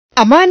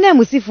Amana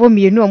musifo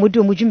mienu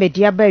omudu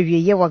omujumedi aba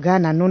wieye wa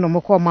Ghana no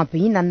moko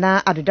mapanyin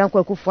na adodanko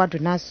Akufo-Addo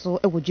na so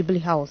ewo Jubilee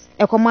House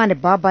ekoma ne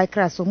baba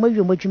class o mawi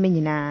omudwuma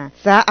nyina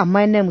sa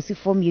amana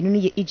musifo mienu no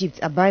ye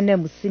Egypt abana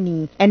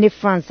musini ene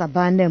France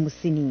abana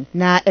musini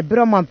na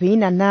ebro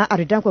mapanyin na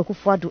adodanko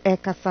Akufo-Addo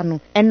ekasa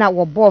no ena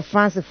wo ball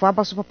France fo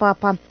abaso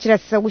papa kire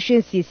se wo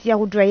hwensiesia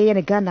hodro ye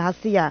ne Ghana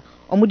hase ya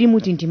omudi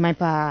mutintiman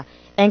pa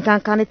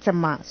enkanka ne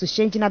tema so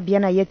hyengyina bia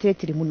na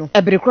yetetiri mu no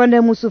ebrekro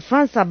na mu so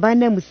France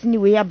abana musini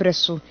we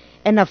abreso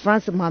ena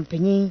France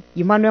mampanyin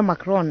Emmanuel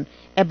Macron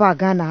eba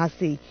Ghana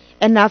hase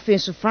ena afen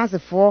so France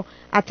for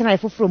atena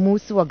efoforo mu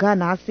si wa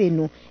Ghana hase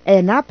no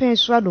na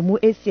apenso ado mu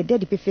esi de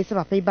pefese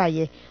papa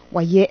ibaye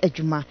waye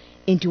adwuma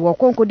enti wo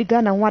konkodi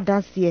Ghana ho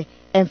adanse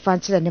emfa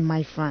nkire ne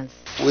my France.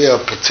 We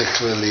are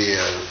particularly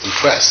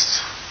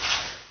impressed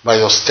by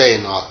your stay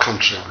in our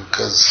country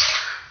because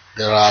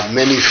there are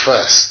many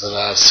firsts that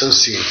are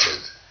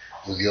associated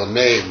with your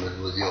name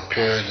and with your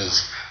period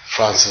as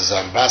France's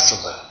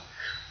ambassador.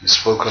 You've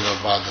spoken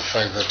about the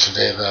fact that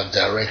today there are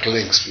direct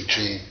links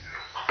between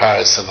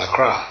Paris and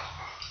Accra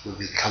with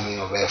the coming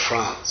of Air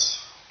France.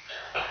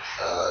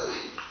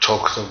 You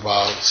talked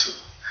about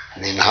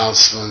the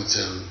enhancement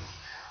in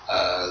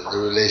the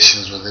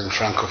relations within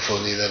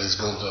Francophonie that is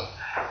going to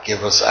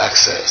give us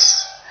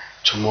access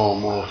to more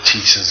and more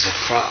teachers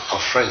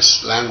of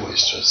French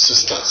language to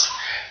assist us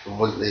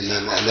in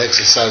an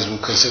exercise we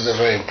consider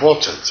very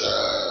important.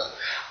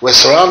 We're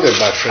surrounded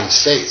by French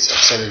states, I've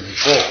said it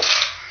before.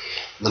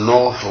 The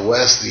north, the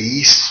west, the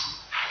east,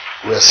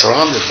 we're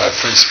surrounded by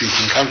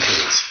French-speaking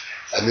countries.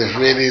 And if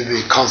really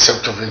the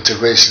concept of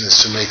integration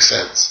is to make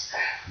sense,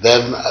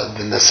 then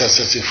the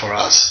necessity for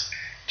us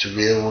to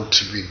be able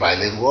to be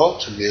bilingual,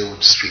 to be able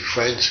to speak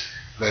French,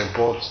 very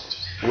important.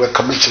 We're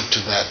committed to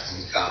that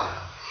in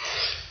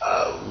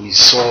Ghana. We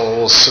saw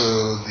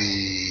also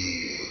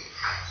the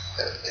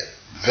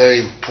very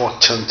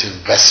important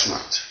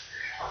investment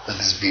that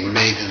is being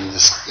made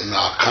in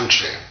our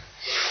country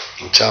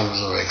in terms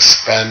of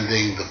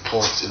expanding the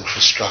port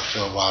infrastructure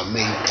of our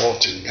main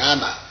port in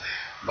Ghana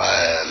by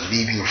a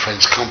leading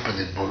French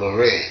company,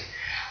 Bolloré.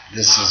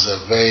 This is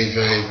a very,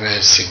 very,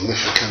 very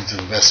significant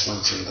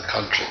investment in the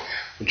country,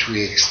 which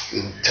we're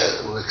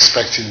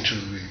expecting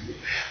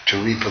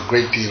to reap a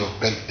great deal of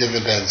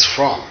dividends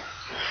from.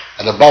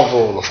 And above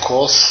all, of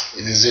course,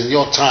 it is in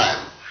your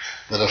time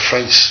that a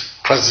French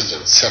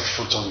president set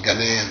foot on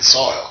Ghanaian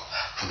soil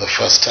for the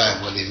first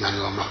time when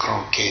Emmanuel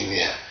Macron came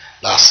here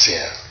last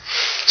year.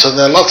 So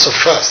there are lots of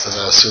firsts that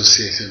are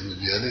associated with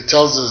you, and it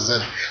tells us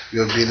that you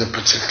have been a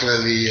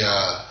particularly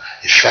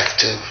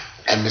effective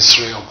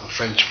emissary of the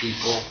French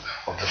people,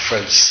 of the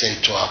French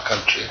state to our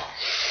country.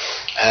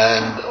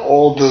 And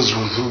all those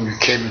with whom you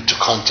came into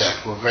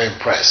contact were very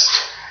impressed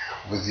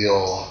with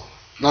your,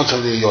 not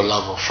only your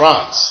love of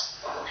France,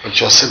 but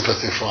your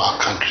sympathy for our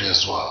country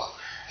as well,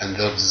 and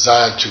the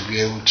desire to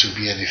be able to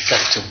be an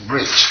effective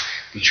bridge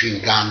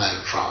between Ghana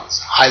and France.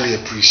 Highly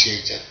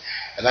appreciated.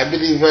 And I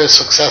believe very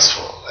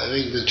successful. I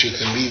think that you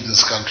can leave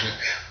this country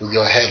with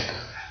your head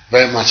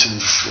very much in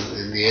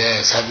the air,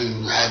 as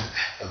having had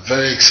a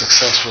very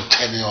successful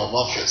tenure of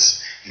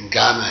office in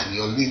Ghana, and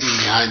you're leaving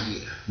behind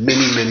you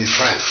many, many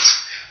friends,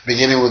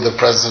 beginning with the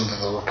President of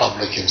the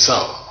Republic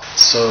himself.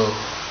 So,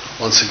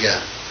 once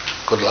again,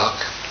 good luck,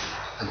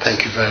 and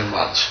thank you very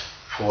much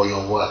for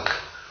your work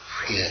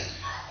here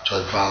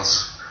to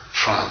advance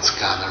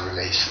France-Ghana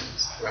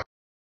relations.